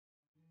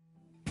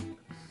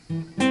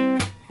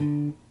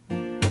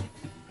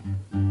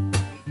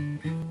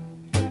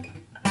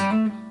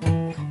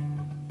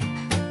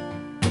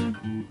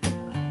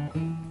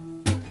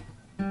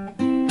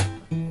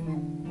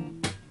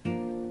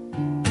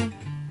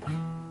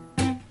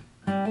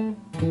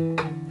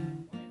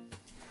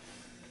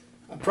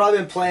I've probably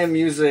been playing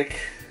music,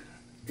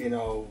 you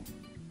know,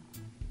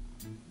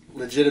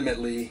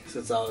 legitimately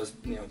since I was,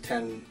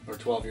 10 or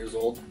 12 years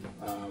old.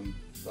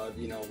 But,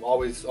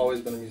 always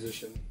been a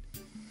musician.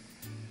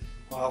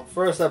 Well,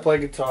 first I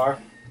played guitar,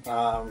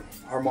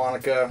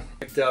 harmonica,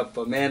 picked up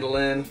a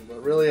mandolin,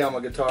 but really I'm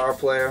a guitar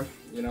player,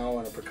 and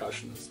a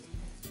percussionist.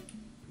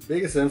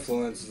 Biggest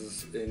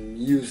influences in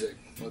music,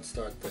 let's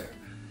start there.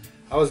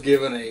 I was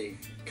given a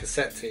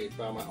cassette tape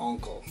by my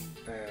uncle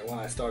when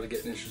I started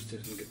getting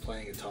interested in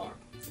playing guitar.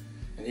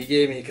 And he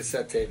gave me a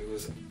cassette tape. It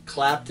was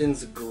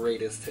Clapton's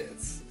Greatest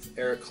Hits. It's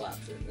Eric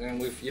Clapton.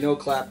 And if you know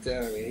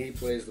Clapton, I mean, he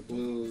plays the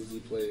blues, he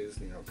plays,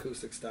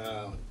 acoustic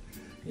style.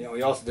 He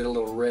also did a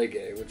little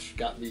reggae, which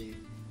got me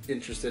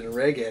interested in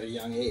reggae at a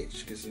young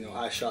age because,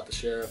 I Shot the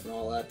Sheriff and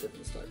all that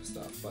different type of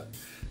stuff. But,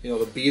 the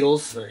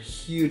Beatles are a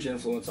huge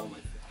influence on my...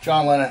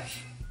 John Lennon.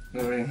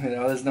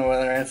 There's no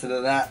other answer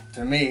to that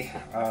to me.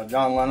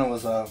 John Lennon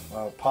was a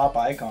pop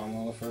icon,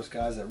 one of the first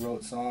guys that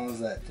wrote songs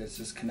that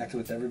just connected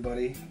with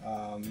everybody.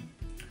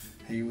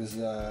 He was,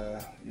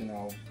 a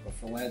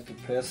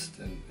philanthropist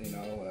and,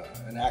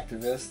 an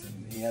activist,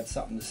 and he had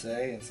something to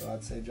say, and so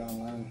I'd say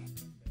John Lennon.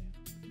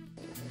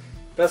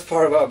 Best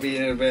part about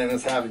being in a band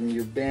is having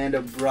your band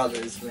of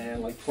brothers,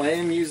 man. Like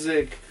playing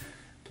music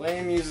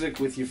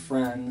with your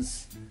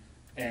friends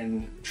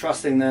and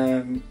trusting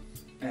them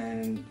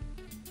and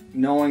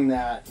knowing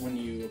that when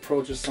you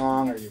approach a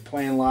song or you're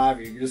playing live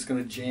or you're just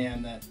going to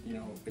jam that,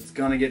 it's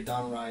going to get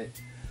done right.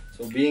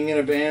 So being in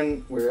a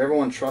band where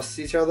everyone trusts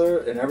each other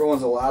and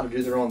everyone's allowed to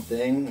do their own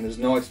thing and there's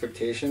no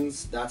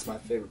expectations, that's my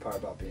favorite part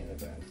about being in a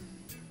band.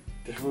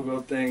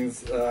 Difficult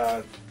things,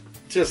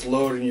 just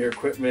loading your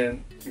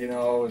equipment,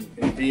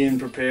 and being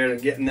prepared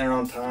and getting there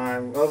on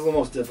time. Those are the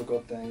most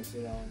difficult things,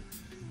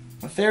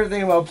 My favorite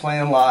thing about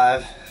playing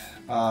live,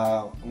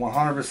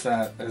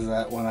 100%, is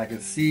that when I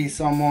could see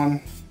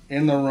someone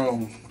in the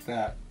room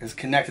that is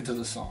connected to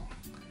the song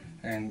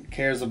and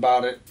cares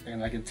about it,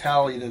 and I can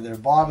tell either they're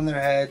bobbing their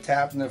head,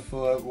 tapping their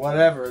foot,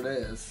 whatever it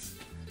is,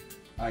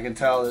 I can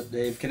tell that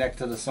they've connected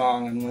to the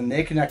song, and when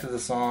they connect to the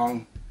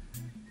song,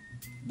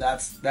 that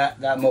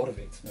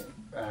motivates me,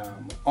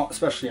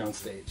 especially on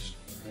stage.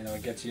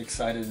 It gets you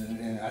excited,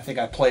 and I think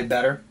I play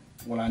better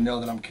when I know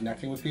that I'm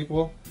connecting with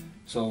people.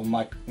 So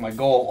my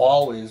goal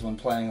always when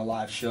playing a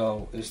live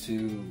show is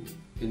to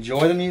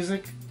enjoy the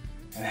music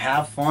and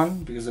have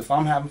fun, because if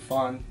I'm having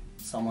fun,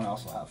 someone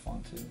else will have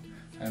fun too.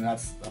 And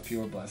that's a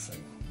pure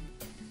blessing.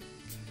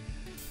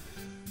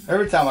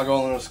 Every time I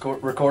go into a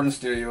recording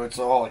studio, it's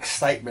all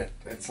excitement.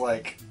 It's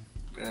like,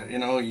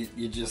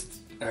 you just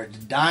are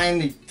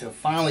dying to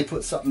finally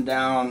put something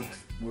down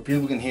where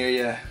people can hear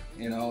you,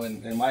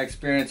 and my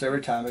experience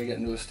every time I get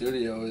into a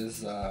studio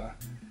is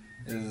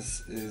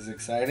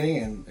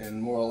exciting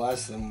and more or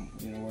less, and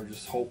we're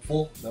just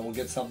hopeful that we'll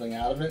get something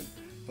out of it.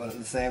 But at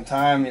the same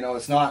time,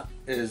 it's not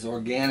as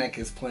organic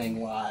as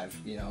playing live,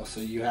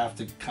 so you have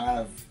to kind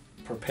of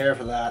prepare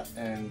for that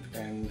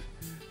and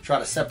try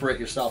to separate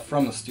yourself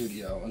from the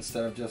studio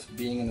instead of just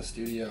being in the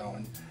studio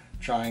and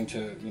trying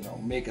to,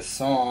 make a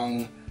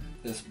song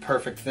this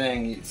perfect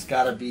thing. It's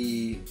got to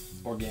be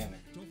organic.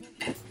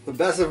 The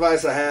best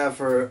advice I have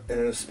for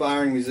an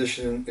aspiring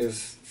musician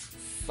is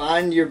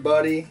find your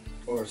buddy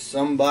or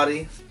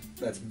somebody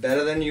that's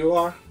better than you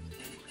are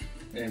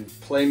and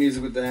play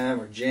music with them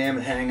or jam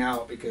and hang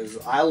out, because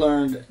I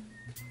learned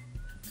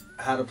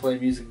how to play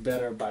music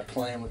better by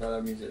playing with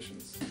other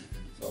musicians.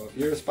 So if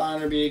you're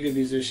aspiring to be a good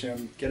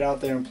musician, get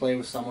out there and play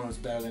with someone who's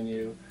better than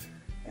you,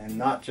 and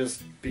not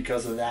just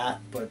because of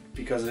that, but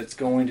because it's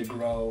going to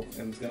grow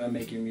and it's going to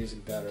make your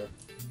music better.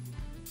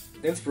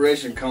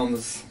 Inspiration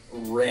comes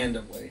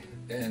randomly,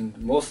 and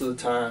most of the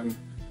time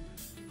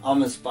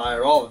I'm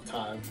inspired all the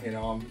time.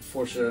 I'm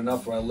fortunate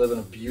enough where I live in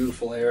a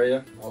beautiful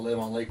area. I live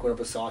on Lake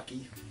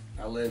Winnipesaukee.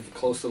 I live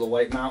close to the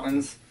White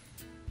Mountains,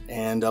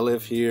 and I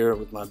live here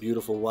with my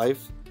beautiful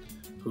wife,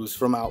 who's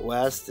from out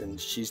west, and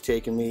she's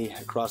taken me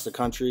across the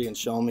country and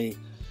shown me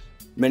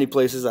many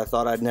places I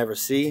thought I'd never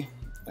see,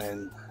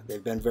 and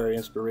they've been very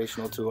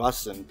inspirational to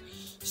us and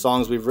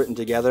songs we've written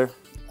together.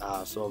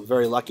 So I'm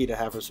very lucky to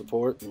have her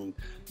support and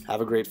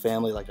have a great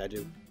family like I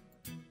do.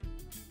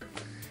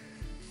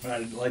 What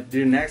I'd like to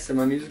do next in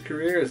my music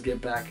career is get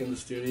back in the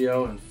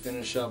studio and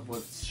finish up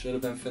what should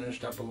have been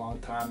finished up a long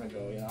time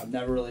ago. I've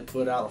never really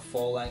put out a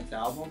full-length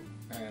album,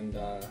 and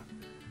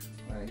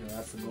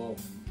that's the goal.